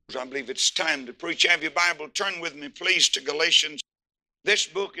I believe it's time to preach. Have your Bible, turn with me, please, to Galatians. This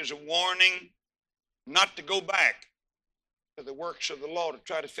book is a warning not to go back to the works of the law to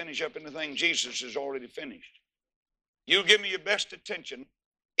try to finish up anything Jesus has already finished. You give me your best attention.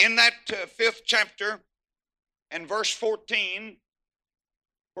 In that 5th chapter and verse 14,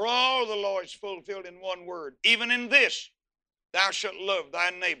 for all the law is fulfilled in one word, even in this, thou shalt love thy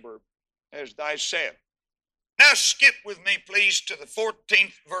neighbor as thyself. Now skip with me, please, to the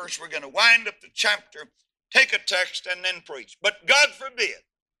 14th verse. We're going to wind up the chapter, take a text, and then preach. But God forbid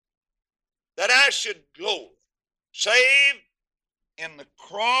that I should glory, save in the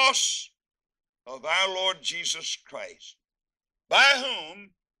cross of our Lord Jesus Christ, by whom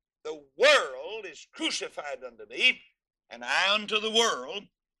the world is crucified unto me, and I unto the world.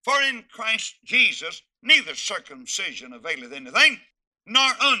 For in Christ Jesus neither circumcision availeth anything, nor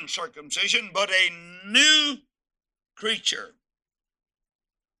uncircumcision, but a new creature.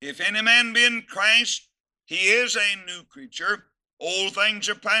 If any man be in Christ, he is a new creature. Old things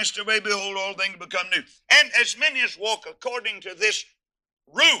are passed away, behold, all things become new. And as many as walk according to this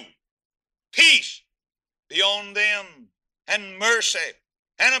rule, peace be on them, and mercy,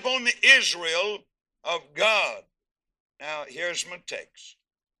 and upon the Israel of God. Now, here's my text.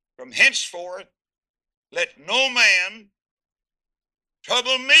 From henceforth, let no man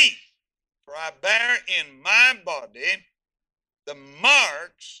trouble me, for I bear in my body the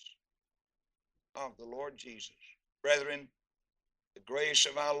marks of the Lord Jesus. Brethren, the grace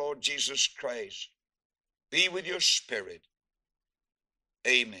of our Lord Jesus Christ be with your spirit.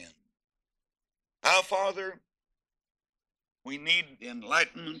 Amen. Our Father, we need the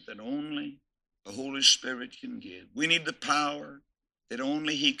enlightenment that only the Holy Spirit can give. We need the power that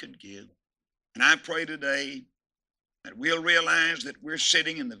only He could give. And I pray today that we'll realize that we're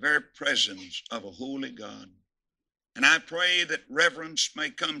sitting in the very presence of a holy God. And I pray that reverence may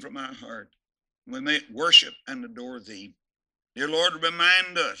come from our heart. We may worship and adore Thee. Dear Lord,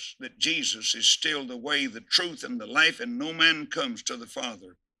 remind us that Jesus is still the way, the truth, and the life, and no man comes to the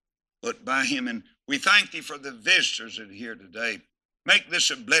Father but by Him. And we thank Thee for the visitors that are here today. Make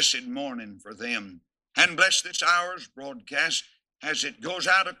this a blessed morning for them. And bless this hour's broadcast as it goes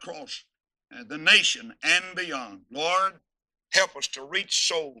out across the nation and beyond. Lord, help us to reach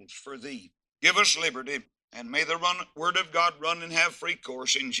souls for Thee. Give us liberty, and may the Word of God run and have free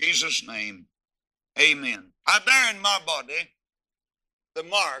course. In Jesus' name, amen. I bear in my body the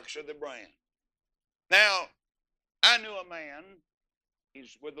marks of the brand. Now, I knew a man,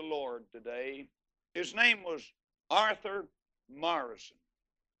 he's with the Lord today. His name was Arthur Morrison.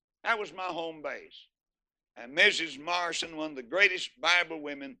 That was my home base. And Mrs. Morrison, one of the greatest Bible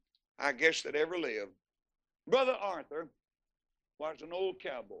women, I guess, that ever lived. Brother Arthur was an old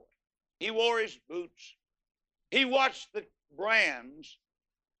cowboy. He wore his boots. He watched the brands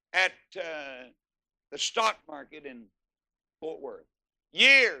at the stock market in Fort Worth.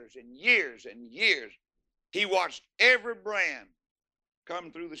 Years and years and years, he watched every brand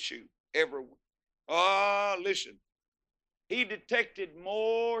come through the chute. Every one. Oh, listen. He detected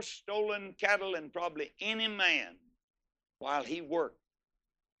more stolen cattle than probably any man while he worked.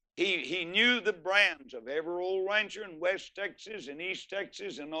 He knew the brands of every old rancher in West Texas and East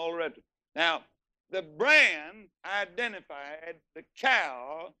Texas and all that. Now, the brand identified the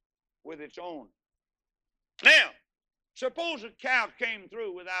cow with its owner. Now, suppose a cow came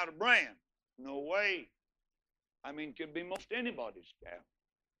through without a brand. No way. I mean, it could be most anybody's cow.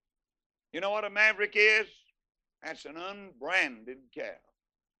 You know what a maverick is? That's an unbranded cow.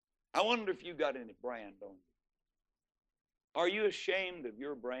 I wonder if you got any brand on you. Are you ashamed of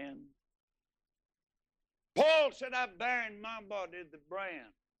your brand? Paul said, I bear in my body the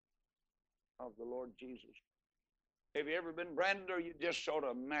brand of the Lord Jesus. Have you ever been branded, or you just sort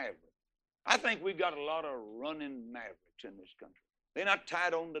of maverick? I think we've got a lot of running mavericks in this country. They're not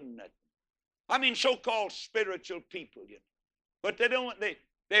tied on to nothing. I mean, so-called spiritual people, you know. But they don't,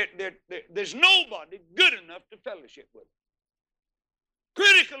 there's nobody good enough to fellowship with.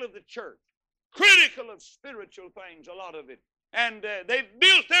 Critical of the church, critical of spiritual things, a lot of it. And they've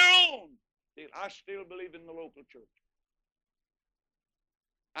built their own. I still believe in the local church.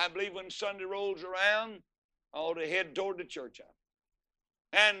 I believe when Sunday rolls around, I ought to head toward the church house.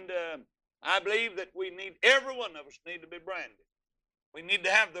 And I believe that every one of us need to be branded. We need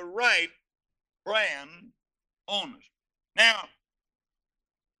to have the right brand on us. Now,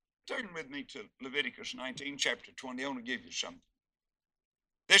 turn with me to Leviticus 19, chapter 20. I want to give you something.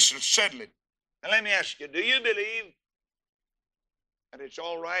 This will settle it. Now, let me ask you, do you believe that it's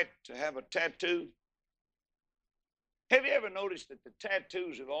all right to have a tattoo? Have you ever noticed that the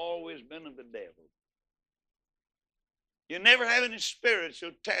tattoos have always been of the devil? You never have any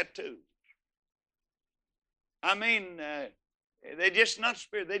spiritual tattoos. I mean, they're just not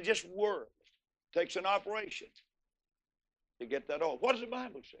spirit. They're just words. It takes an operation to get that off. What does the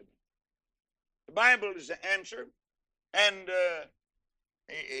Bible say? The Bible is the answer. And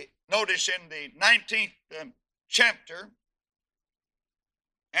notice in the 19th chapter,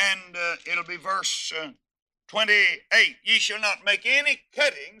 and it'll be verse 28. Ye shall not make any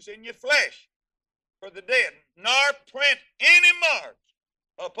cuttings in your flesh for the dead, nor print any marks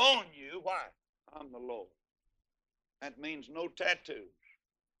upon you. Why? I'm the Lord. That means no tattoos.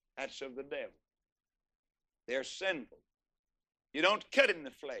 That's of the devil. They're sinful. You don't cut in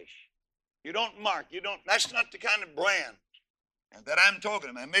the flesh. You don't mark. That's not the kind of brand that I'm talking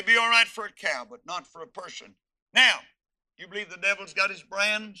about. It may be all right for a cow, but not for a person. Now, you believe the devil's got his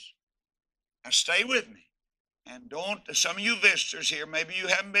brands? Now stay with me. And don't, some of you visitors here, maybe you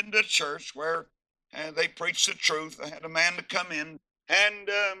haven't been to a church where they preach the truth. I had a man to come in, and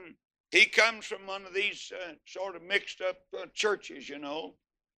he comes from one of these sort of mixed up churches, you know.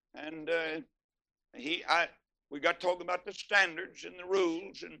 And we got talking about the standards and the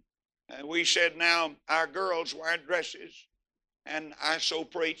rules, and we said, now, our girls wear dresses, and I so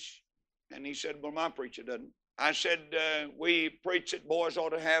preach. And he said, well, my preacher doesn't. I said, we preach that boys ought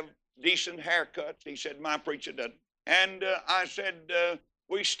to have decent haircuts. He said, my preacher doesn't. And I said,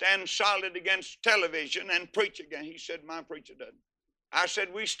 we stand solid against television and preach again. He said, my preacher doesn't. I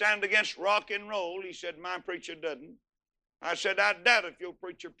said, we stand against rock and roll. He said, my preacher doesn't. I said, I doubt if your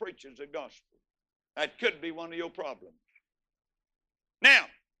preacher preaches the gospel. That could be one of your problems. Now,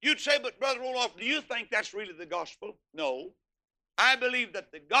 you'd say, but Brother Roloff, do you think that's really the gospel? No. I believe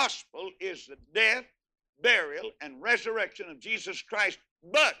that the gospel is the death, burial, and resurrection of Jesus Christ.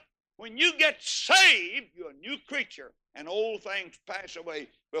 But when you get saved, you're a new creature, and old things pass away.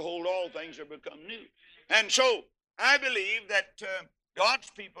 Behold, all things are become new. And so I believe that God's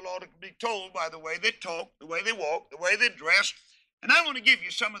people ought to be told by the way they talk, the way they walk, the way they dress. And I want to give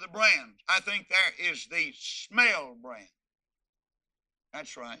you some of the brands. I think there is the smell brand.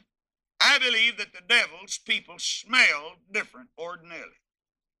 That's right. I believe that the devil's people smell different ordinarily.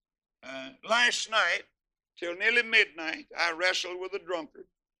 Last night, till nearly midnight, I wrestled with a drunkard.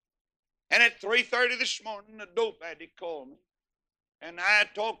 And at 3:30 this morning, a dope addict called me. And I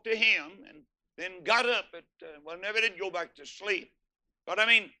talked to him and then got up at, never did go back to sleep. But I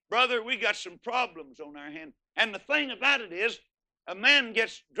mean, brother, we got some problems on our hands. And the thing about it is, a man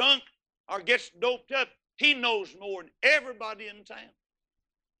gets drunk or gets doped up, he knows more than everybody in town.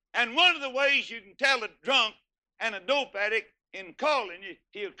 And one of the ways you can tell a drunk and a dope addict in calling you,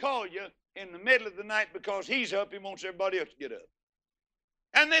 he'll call you in the middle of the night because he's up, he wants everybody else to get up.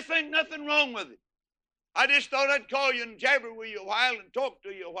 And they think nothing wrong with it. I just thought I'd call you and jabber with you a while and talk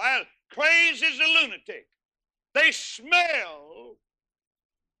to you a while. Crazy as a lunatic. They smell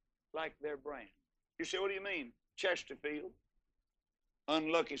like their brand. You say, what do you mean? Chesterfield,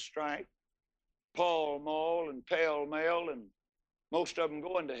 Unlucky Strike, Pall Mall, and Pall Mall, and most of them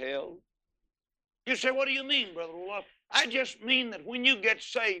going to hell. You say, what do you mean, Brother Roloff? I just mean that when you get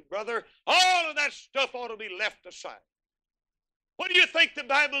saved, brother, all of that stuff ought to be left aside. What do you think the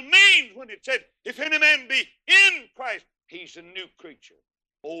Bible means when it said, if any man be in Christ, he's a new creature.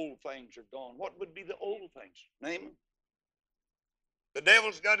 Old things are gone. What would be the old things? Name them. The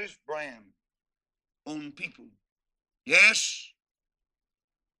devil's got his brand on people. Yes,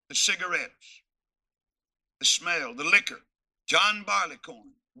 the cigarettes, the smell, the liquor, John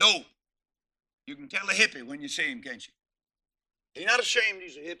Barleycorn, dope. You can tell a hippie when you see him, can't you? He's not ashamed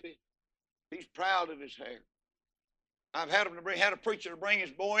he's a hippie. He's proud of his hair. I've had a preacher to bring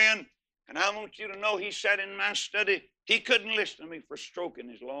his boy in, and I want you to know he sat in my study. He couldn't listen to me for stroking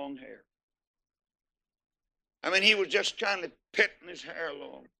his long hair. I mean, he was just kind of petting his hair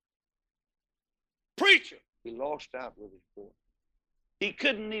along. Preacher! He lost out with his boy. He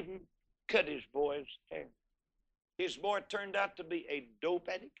couldn't even cut his boy's hair. His boy turned out to be a dope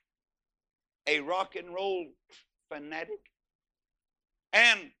addict, a rock and roll fanatic.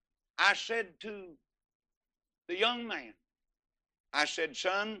 And I said to the young man, I said,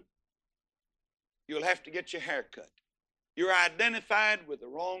 son, you'll have to get your hair cut. You're identified with the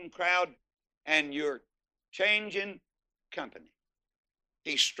wrong crowd, and you're changing company.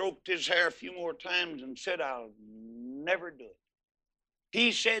 He stroked his hair a few more times and said, I'll never do it.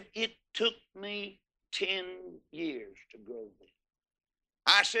 He said, it took me 10 years to grow this.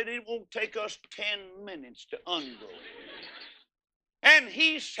 I said, it won't take us 10 minutes to ungrow it. And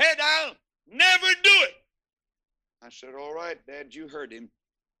he said, I'll never do it. I said, all right, Dad, you heard him.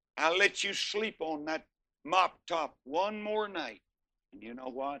 I'll let you sleep on that mop top one more night. And you know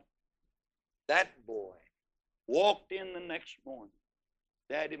what? That boy Walked in the next morning.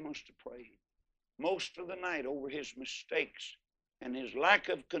 Daddy must have prayed most of the night over his mistakes and his lack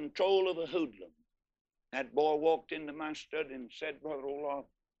of control of a hoodlum. That boy walked into my study and said, Brother Olaf,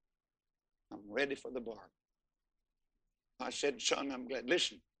 I'm ready for the bar. I said, son, I'm glad.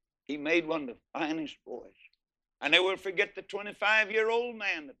 Listen, he made one of the finest boys. I never will forget the 25-year-old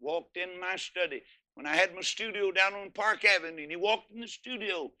man that walked in my study when I had my studio down on Park Avenue, and he walked in the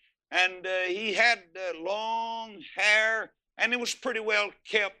studio, and he had long hair, and it was pretty well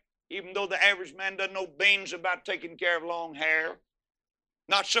kept, even though the average man doesn't know beans about taking care of long hair.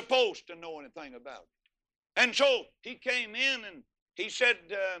 Not supposed to know anything about it. And so he came in and he said,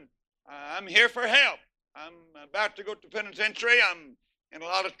 I'm here for help. I'm about to go to penitentiary. I'm in a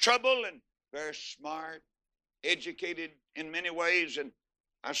lot of trouble, and very smart, educated in many ways. And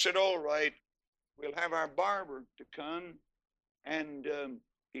I said, all right, we'll have our barber to come. And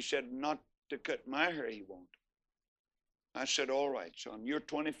he said, not to cut my hair, he won't. I said, all right, son, you're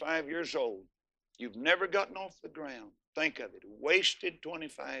 25 years old. You've never gotten off the ground. Think of it, wasted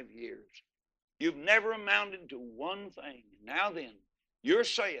 25 years. You've never amounted to one thing. Now then, you're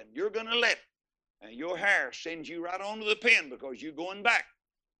saying you're going to let your hair send you right on to the pen because you're going back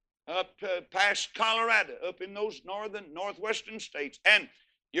up past Colorado, up in those northwestern states, and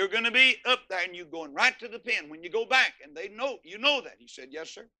you're going to be up there and you're going right to the pen when you go back, and they know, you know that. He said, yes,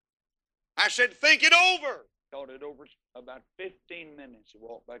 sir. I said, think it over. Thought it over about 15 minutes. He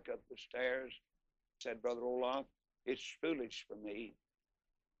walked back up the stairs, said, Brother Olaf, it's foolish for me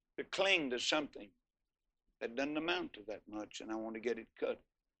to cling to something that doesn't amount to that much, and I want to get it cut.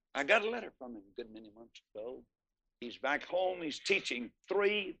 I got a letter from him a good many months ago. He's back home. He's teaching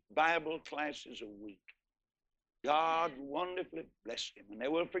 3 Bible classes a week. God wonderfully blessed him, and they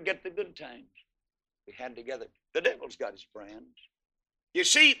will forget the good times we had together. The devil's got his brands. You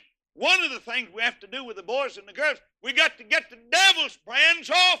see, one of the things we have to do with the boys and the girls, we got to get the devil's brands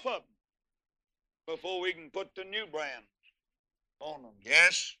off of them before we can put the new brands on them.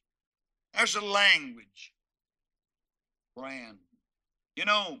 Yes? There's a language brand. You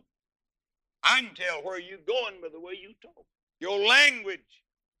know, I can tell where you're going by the way you talk. Your language.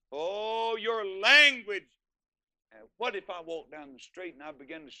 Oh, your language. What if I walk down the street and I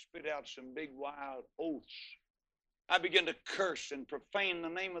begin to spit out some big wild oaths? I begin to curse and profane the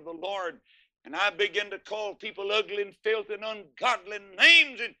name of the Lord, and I begin to call people ugly and filthy and ungodly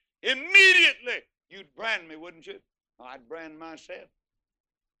names, and immediately you'd brand me, wouldn't you? I'd brand myself.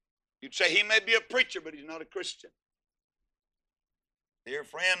 You'd say he may be a preacher, but he's not a Christian. Dear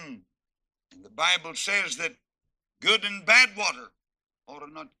friend, the Bible says that good and bad water ought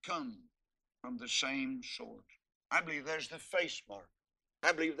to not come from the same source. I believe there's the face mark.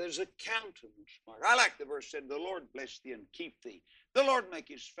 I believe there's a countenance mark. I like the verse said, the Lord bless thee and keep thee. The Lord make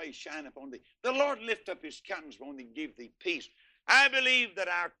his face shine upon thee. The Lord lift up his countenance upon thee and give thee peace. I believe that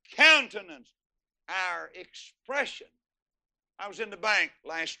our countenance, our expression. I was in the bank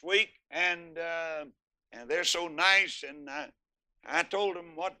last week, and they're so nice, and I told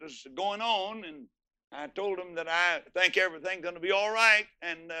them what was going on, and I told them that I think everything's going to be all right,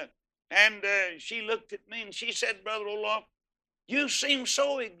 and she looked at me and she said, Brother Olaf, you seem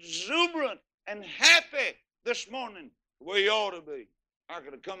so exuberant and happy this morning, the way you ought to be. I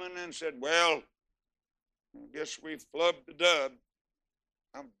could have come in and said, well, I guess we've flubbed the dub.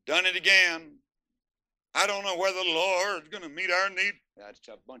 I've done it again. I don't know whether the Lord is going to meet our need. That's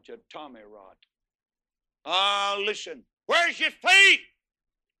a bunch of Tommy rot. Listen, where's your faith?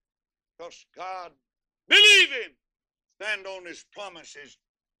 Because God, believe him. Stand on his promises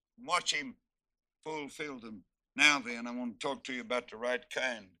and watch him fulfill them. Now then, I want to talk to you about the right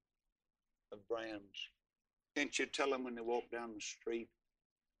kind of brands. Can't you tell them when they walk down the street?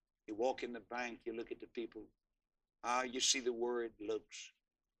 You walk in the bank, you look at the people. You see the word looks.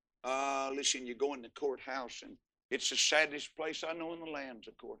 Listen, you go in the courthouse, and it's the saddest place I know in the land's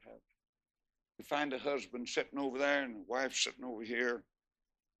a courthouse. You find a husband sitting over there and a wife sitting over here.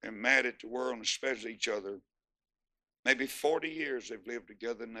 They're mad at the world and especially each other. Maybe 40 years they've lived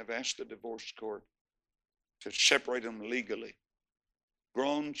together, and they've asked the divorce court to separate them legally.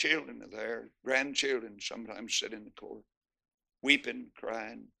 Grown children are there. Grandchildren sometimes sit in the court, weeping,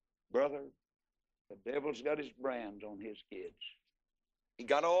 crying. Brother, the devil's got his brands on his kids. He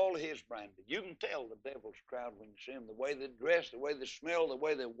got all his branded. You can tell the devil's crowd when you see them, the way they dress, the way they smell, the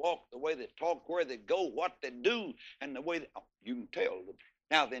way they walk, the way they talk, where they go, what they do, and the way they, you can tell them.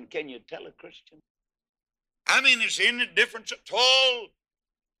 Now then, can you tell a Christian? I mean, is there any difference at all?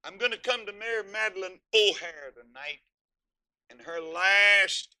 I'm going to come to Mary Madeline O'Hare tonight in her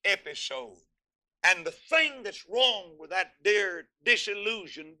last episode. And the thing that's wrong with that dear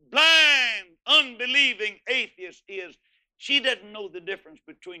disillusioned, blind, unbelieving atheist is she doesn't know the difference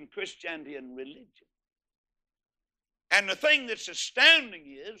between Christianity and religion. And the thing that's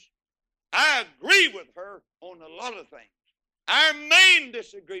astounding is I agree with her on a lot of things. Our main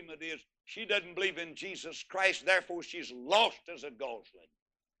disagreement is she doesn't believe in Jesus Christ, therefore she's lost as a gosling.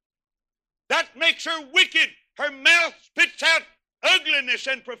 That makes her wicked. Her mouth spits out ugliness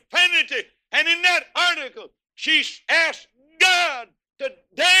and profanity. And in that article, she asked God to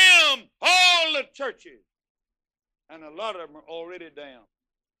damn all the churches. And a lot of them are already damned.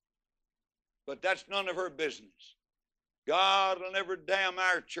 But that's none of her business. God will never damn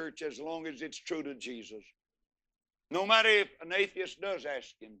our church as long as it's true to Jesus. No matter if an atheist does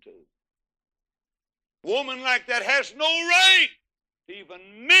ask him to. A woman like that has no right to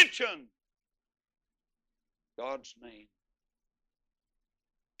even mention God's name.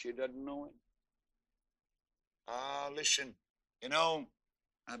 She doesn't know him. Listen, you know,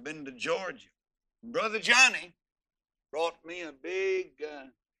 I've been to Georgia. Brother Johnny brought me a big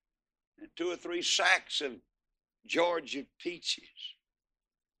 2 or 3 sacks of Georgia peaches.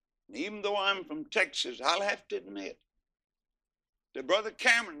 And even though I'm from Texas, I'll have to admit that Brother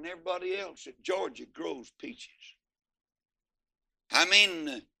Cameron and everybody else at Georgia grows peaches. I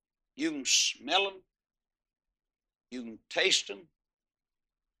mean, you can smell them, you can taste them,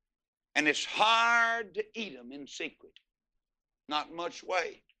 and it's hard to eat them in secret. Not much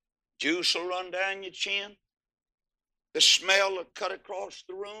weight. Juice will run down your chin. The smell will cut across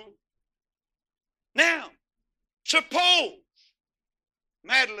the room. Now, suppose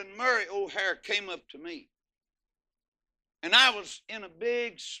Madeline Murray O'Hare came up to me and I was in a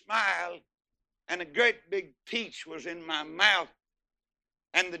big smile and a great big peach was in my mouth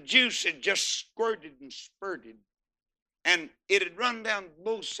and the juice had just squirted and spurted and it had run down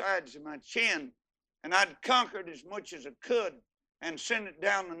both sides of my chin and I'd conquered as much as I could and sent it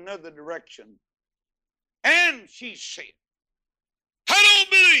down another direction. And she said, I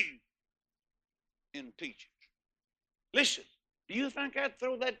don't believe in peaches. Listen, do you think I'd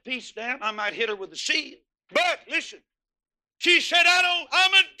throw that peach down? I might hit her with a seed. But listen, she said,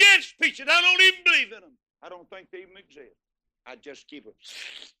 I'm against peaches. I don't even believe in them. I don't think they even exist. I just keep them.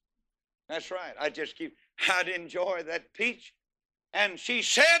 That's right. I'd enjoy that peach. And she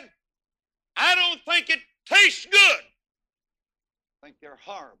said, I don't think it tastes good. I think they're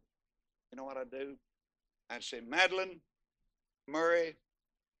horrible. You know what I do? I'd say, Madeline Murray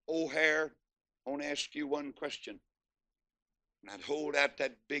O'Hare, I want to ask you one question. And I'd hold out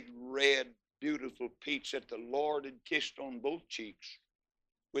that big, red, beautiful peach that the Lord had kissed on both cheeks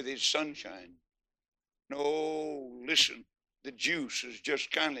with his sunshine. No, listen, the juice is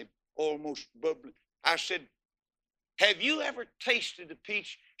just kind of almost bubbling. I said, have you ever tasted a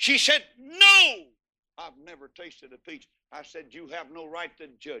peach? She said, no, I've never tasted a peach. I said, you have no right to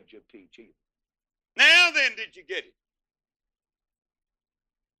judge a peach either. Now then, did you get it?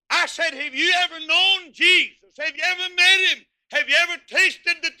 I said, have you ever known Jesus? Have you ever met him? Have you ever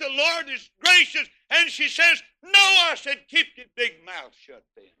tasted that the Lord is gracious? And she says, no. I said, keep your big mouth shut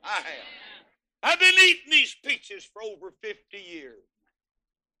then. I have. I've been eating these peaches for over 50 years.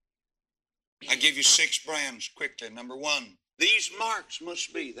 I give you 6 brands quickly. Number 1, these marks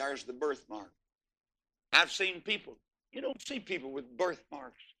must be. There's the birthmark. I've seen people. You don't see people with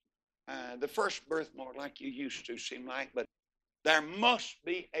birthmarks. The first birthmark like you used to seem like, but there must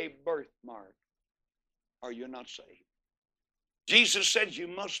be a birthmark or you're not saved. Jesus said you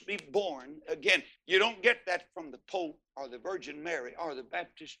must be born again. You don't get that from the Pope or the Virgin Mary or the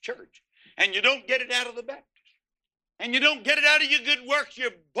Baptist Church. And you don't get it out of the Baptist. And you don't get it out of your good works.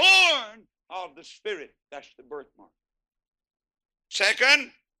 You're born of the Spirit. That's the birthmark.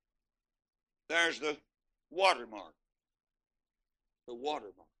 Second, there's the watermark. The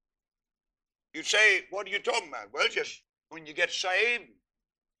watermark. You say, what are you talking about? Well, just when you get saved.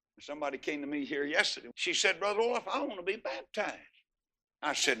 Somebody came to me here yesterday. She said, Brother Olaf, I want to be baptized.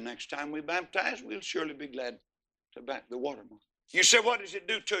 I said, next time we baptize, we'll surely be glad to back the watermark. You say, what does it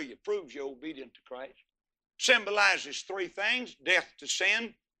do to you? Proves you're obedient to Christ. Symbolizes 3 things: death to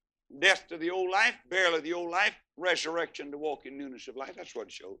sin, death to the old life, burial of the old life, resurrection to walk in newness of life. That's what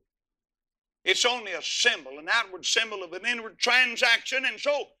it shows. It's only a symbol, an outward symbol of an inward transaction, and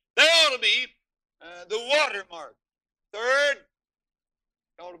so there ought to be the watermark. Third,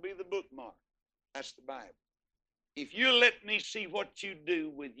 it ought to be the bookmark. That's the Bible. If you let me see what you do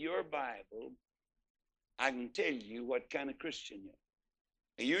with your Bible, I can tell you what kind of Christian you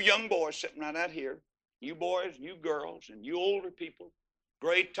are. You young boys sitting right out here, you boys, you girls, and you older people,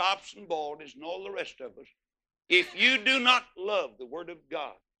 gray tops and baldies and all the rest of us, if you do not love the Word of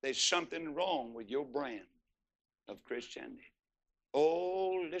God, there's something wrong with your brand of Christianity.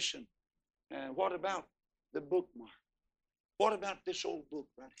 Oh, listen. What about the bookmark? What about this old book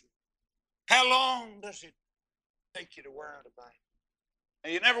right here? How long does it take you to wear out a Bible?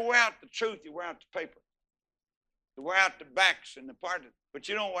 And you never wear out the truth, you wear out the paper. You wear out the backs and the part, but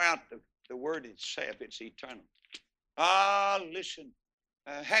you don't wear out the word itself. It's eternal. Listen.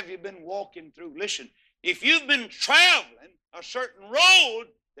 Have you been walking through? Listen, if you've been traveling a certain road,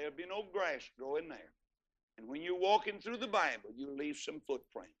 there'll be no grass growing there. And when you're walking through the Bible, you'll leave some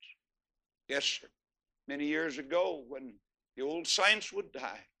footprints. Yes, sir. Many years ago, when the old saints would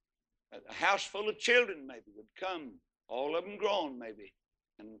die, a house full of children maybe would come, all of them grown maybe,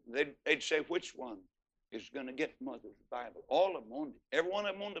 and they'd say, which one is going to get Mother's Bible? All of them on it. Every one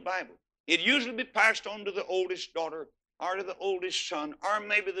of them on the Bible. It'd usually be passed on to the oldest daughter or to the oldest son, or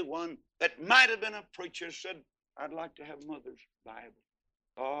maybe the one that might have been a preacher said, I'd like to have Mother's Bible.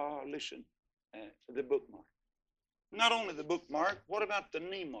 Oh, listen, the bookmark. Not only the bookmark, what about the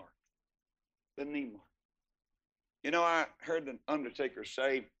knee mark? The knee mark. You know, I heard an undertaker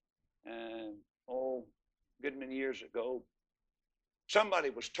say, good many years ago,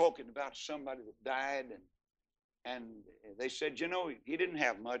 somebody was talking about somebody that died, and they said, you know, he didn't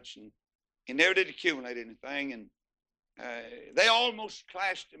have much, and he never did accumulate anything, and they almost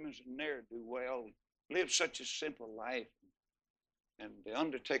classed him as a ne'er-do-well, lived such a simple life. And the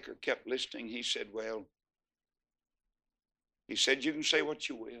undertaker kept listening. He said, well, he said, you can say what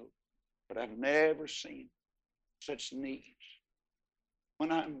you will, but I've never seen such needs.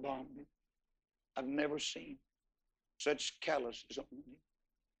 When I embalmed him, I've never seen such calluses on the knee.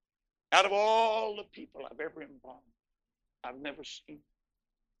 Out of all the people I've ever embalmed, I've never seen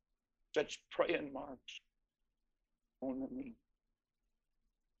such praying marks on the knee.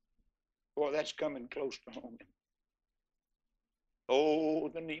 Boy, that's coming close to home. Oh,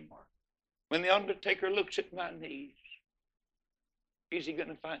 the knee mark. When the undertaker looks at my knees, is he going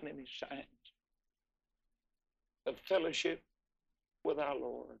to find any signs of fellowship with our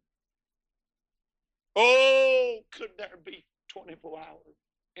Lord? Oh, could there be 24 hours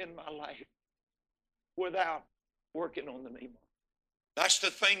in my life without working on the knee mark? That's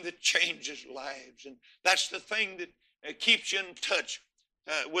the thing that changes lives, and that's the thing that keeps you in touch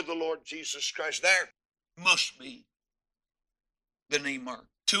with the Lord Jesus Christ. There must be the knee mark.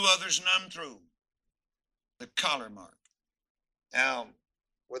 Two others and I'm through. The collar mark. Now,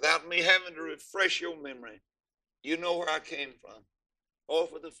 without me having to refresh your memory, you know where I came from.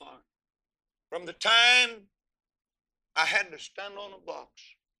 Off of the farm. From the time I had to stand on a box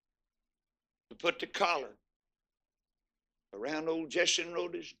to put the collar around old Jesse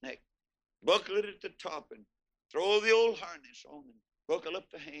Rhoda's neck, buckle it at the top, and throw the old harness on and buckle up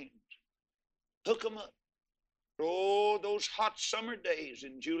the hands, hook them up. Oh, those hot summer days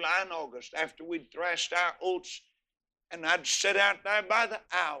in July and August after we'd thrashed our oats, and I'd sit out there by the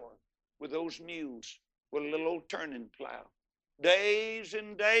hour with those mules with a little old turning plow. Days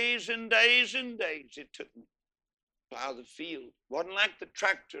and days and days and days it took me to plow the field. Wasn't like the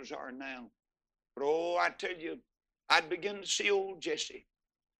tractors are now. But oh, I tell you, I'd begin to see old Jesse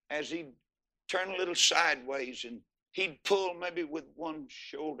as he'd turn a little sideways, and he'd pull maybe with one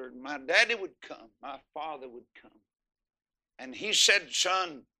shoulder, and my daddy would come, my father would come. And he said,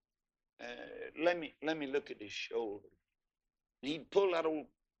 son, let me look at his shoulder. And he'd pull that old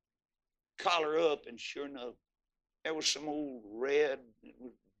collar up, and sure enough, there was some old red, it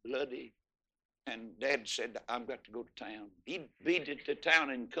was bloody. And Dad said, I've got to go to town. He'd beat it to town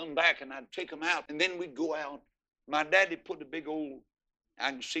and come back, and I'd take him out, and then we'd go out. My daddy put a big old,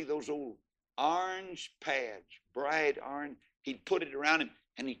 I can see those old orange pads, bright orange. He'd put it around him,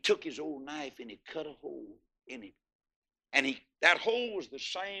 and he took his old knife and he cut a hole in it. And that hole was the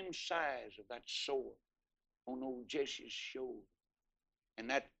same size of that sore on old Jesse's shoulder.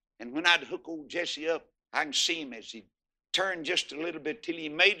 And when I'd hook old Jesse up, I can see him as he turned just a little bit till he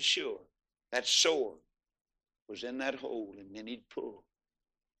made sure that sore was in that hole, and then he'd pull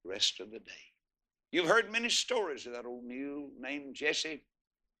the rest of the day. You've heard many stories of that old mule named Jesse.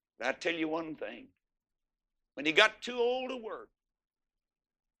 But I tell you one thing. When he got too old to work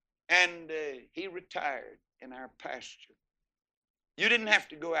and he retired in our pasture, you didn't have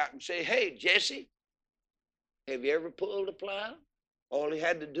to go out and say, hey, Jesse, have you ever pulled a plow? All he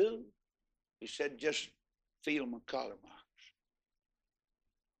had to do, he said, just feel my collar marks.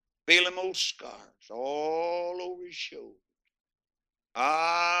 Feel them old scars all over his shoulders.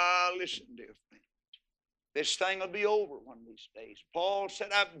 Listen, dear friend. This thing will be over one of these days. Paul said,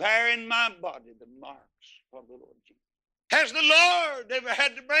 I bear in my body the marks of the Lord Jesus. Has the Lord ever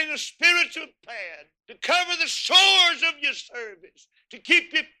had to bring a spiritual pad to cover the sores of your service, to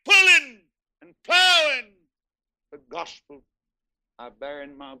keep you pulling and plowing the gospel I bear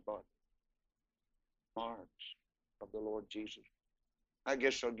in my body? Marks of the Lord Jesus. I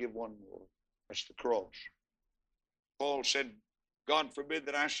guess I'll give one more. That's the cross. Paul said, God forbid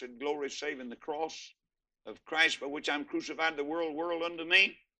that I should glory save in the cross of Christ, by which I'm crucified the world unto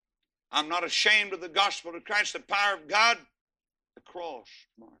me. I'm not ashamed of the gospel of Christ, the power of God, the cross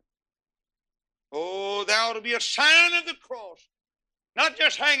mark. Oh, there ought to be a sign of the cross, not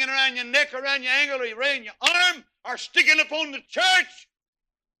just hanging around your neck, around your ankle, or around your arm, or sticking upon the church.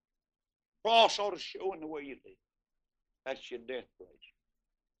 Cross ought to show in the way you live. That's your death place.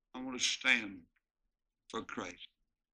 I want to stand for Christ.